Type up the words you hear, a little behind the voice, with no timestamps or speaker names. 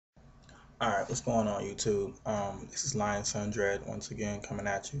Alright, what's going on YouTube? This is Lion Sun Dread once again coming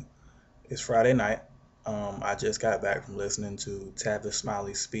at you. It's Friday night. I just got back from listening to Tavis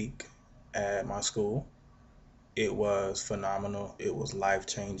Smiley speak at my school. It was phenomenal. It was life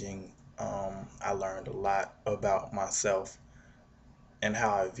changing. I learned a lot about myself and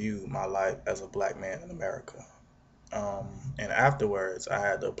how I view my life as a black man in America. And afterwards, I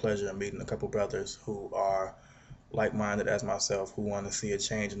had the pleasure of meeting a couple brothers who are like-minded as myself, who want to see a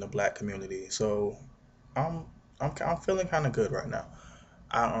change in the black community. So I'm I'm feeling kind of good right now.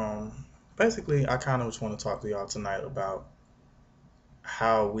 I basically I kind of just want to talk to y'all tonight about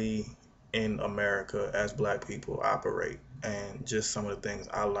how we in America as black people operate and just some of the things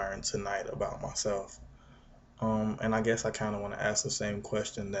I learned tonight about myself. And I guess I kind of want to ask the same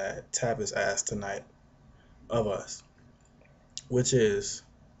question that Tavis asked tonight of us, which is,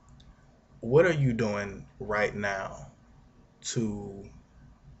 what are you doing right now to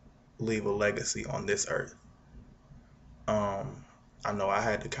leave a legacy on this earth? Um, I know I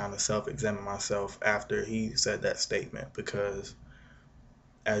had to kind of self-examine myself after he said that statement because,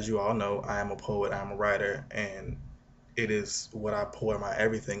 as you all know, I am a poet, I'm a writer, and it is what I pour my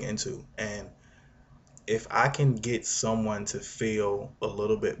everything into. And if I can get someone to feel a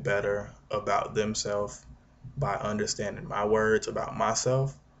little bit better about themselves by understanding my words about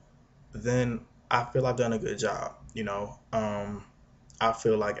myself, then I feel I've done a good job. I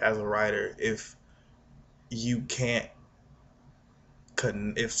feel like as a writer, you can't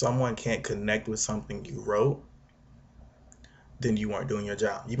if someone can't connect with something you wrote, then you weren't doing your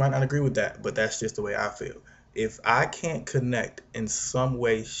job. You might not agree with that, but that's just the way I feel. If I can't connect in some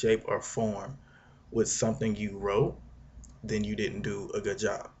way, shape, or form with something you wrote, then you didn't do a good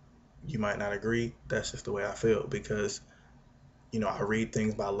job. You might not agree. That's just the way I feel because, I read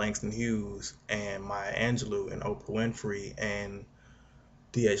things by Langston Hughes and Maya Angelou and Oprah Winfrey and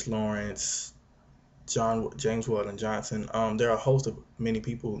D.H. Lawrence, James Weldon Johnson. There are a host of many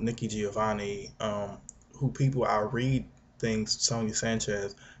people, Nikki Giovanni, who people I read things, Sonia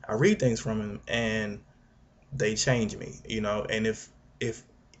Sanchez, I read things from them and they change me. And if if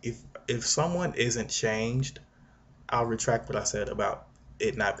if someone isn't changed, I'll retract what I said about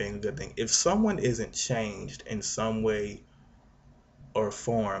it not being a good thing. If someone isn't changed in some way or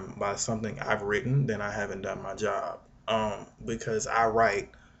form by something I've written, then I haven't done my job. Because I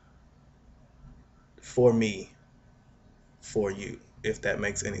write for me, for you, if that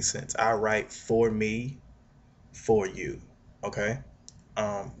makes any sense. I write for me, for you. Okay?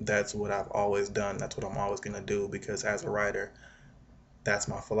 That's what I've always done. That's what I'm always going to do because as a writer, that's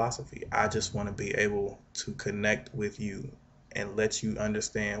my philosophy. I just want to be able to connect with you and let you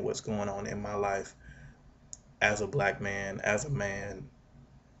understand what's going on in my life as a black man, as a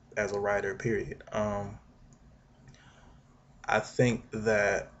writer, period. I think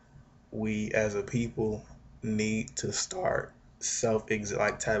that we as a people need to start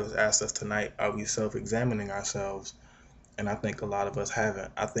like Tavis asked us tonight, are we self-examining ourselves? And I think a lot of us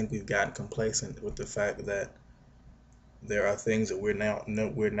haven't. I think we've gotten complacent with the fact that there are things that we're now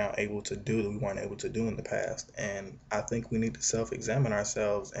able to do that we weren't able to do in the past. And I think we need to self-examine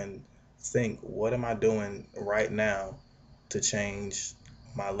ourselves and think, what am I doing right now to change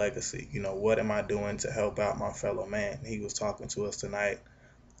my legacy? What am I doing to help out my fellow man? He was talking to us tonight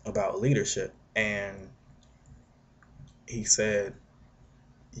about leadership, and he said,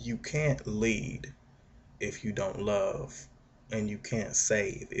 you can't lead if you don't love, and you can't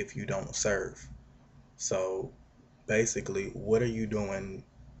save if you don't serve. So basically, what are you doing?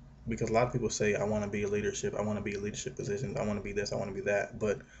 Because a lot of people say, I want to be a leadership, I want to be a leadership position, I want to be this, I want to be that.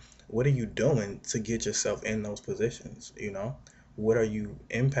 But what are you doing to get yourself in those positions? What are you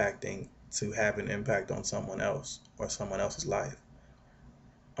impacting to have an impact on someone else or someone else's life?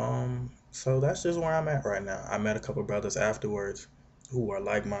 So that's just where I'm at right now. I met a couple brothers afterwards who are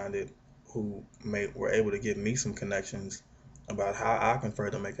like-minded, who were able to give me some connections about how I can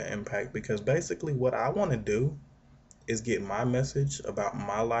further make an impact. Because basically, what I want to do is get my message about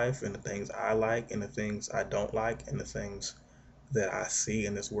my life and the things I like and the things I don't like and the things that I see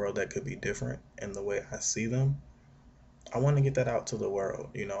in this world that could be different and the way I see them. I want to get that out to the world.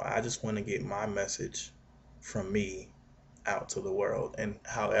 I just want to get my message from me out to the world. And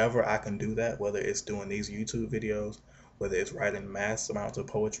however I can do that, whether it's doing these YouTube videos, whether it's writing mass amounts of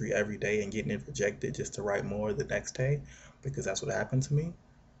poetry every day and getting it rejected just to write more the next day, because that's what happened to me.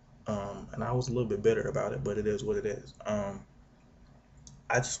 And I was a little bit bitter about it, but it is what it is.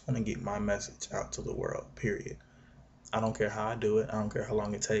 I just want to get my message out to the world, period. I don't care how I do it. I don't care how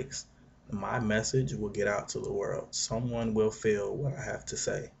long it takes. My message will get out to the world. Someone will feel what I have to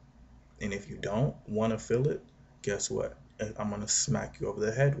say. And if you don't want to feel it, guess what? I'm gonna smack you over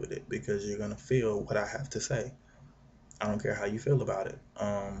the head with it because you're gonna feel what I have to say. I don't care how you feel about it.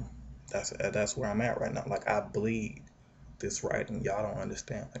 That's where I'm at right now. Like I bleed this writing. Y'all don't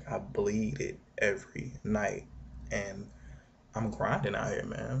understand. Like I bleed it every night, and I'm grinding out here,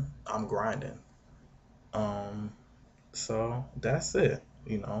 man. I'm grinding. Um, so that's it.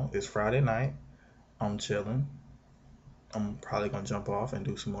 It's Friday night. I'm chilling. I'm probably gonna jump off and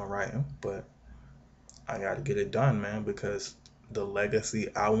do some more writing, but I gotta get it done, man, because the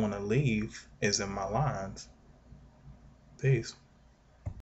legacy I want to leave is in my lines. Peace.